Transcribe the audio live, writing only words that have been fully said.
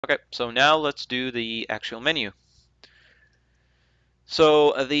Okay, so now let's do the actual menu.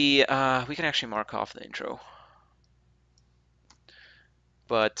 So we can actually mark off the intro,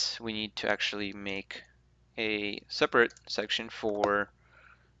 but we need to actually make a separate section for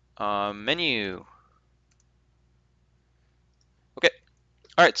menu. Okay,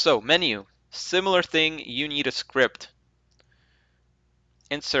 all right, so menu. Similar thing, you need a script.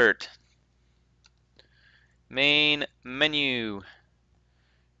 Insert. Main menu.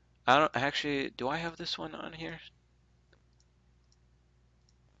 I don't actually, do I have this one on here?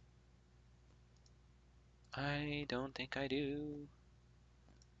 I don't think I do.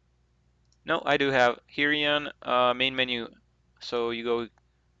 No, I do have Hirion main menu. So you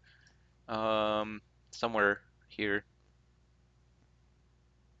go somewhere here.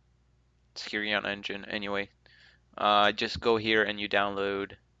 It's Hirion engine anyway. Just go here and you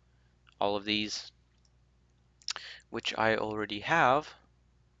download all of these, which I already have.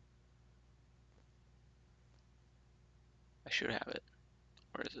 I should have it.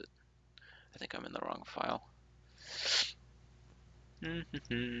 Where is it? I think I'm in the wrong file.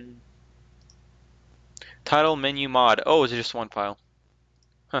 Title menu mod. Oh, is it just one file?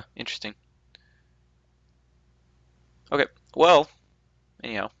 Huh, interesting. Okay, well,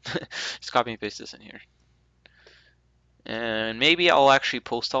 anyhow, just copy and paste this in here. And maybe I'll actually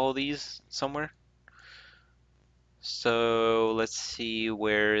post all of these somewhere. So let's see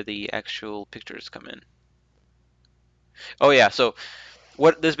where the actual pictures come in. Oh yeah, so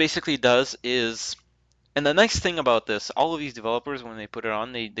what this basically does is, and the nice thing about this, all of these developers, when they put it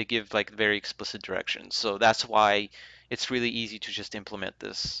on, they give like very explicit directions. So that's why it's really easy to just implement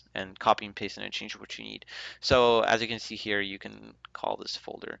this and copy and paste and change what you need. So as you can see here, you can call this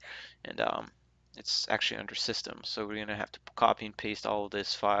folder, and it's actually under system. So we're gonna have to copy and paste all of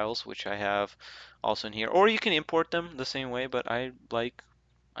these files, which I have also in here, or you can import them the same way, but I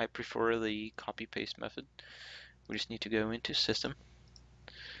prefer the copy paste method. We just need to go into system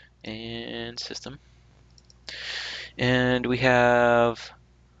and system. And we have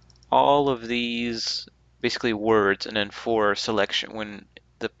all of these basically words, and then for selection, when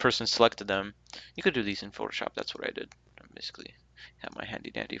the person selected them, you could do these in Photoshop. That's what I did. I basically have my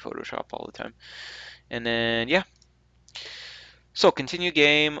handy dandy Photoshop all the time. And then, yeah. So continue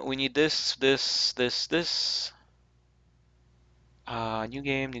game. We need this, this. New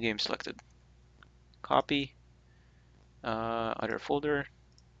game selected. Copy. Other folder.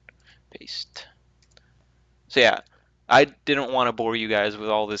 Paste. So yeah, I didn't want to bore you guys with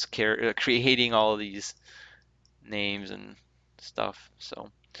all this creating all of these names and stuff.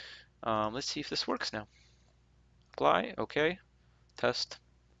 So let's see if this works now. Apply, okay. Test,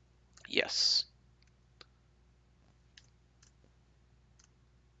 yes.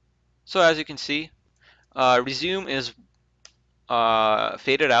 So as you can see, resume is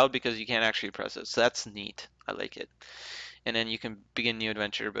faded out because you can't actually press it. So that's neat. I like it. And then you can begin new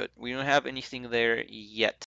adventure, but we don't have anything there yet.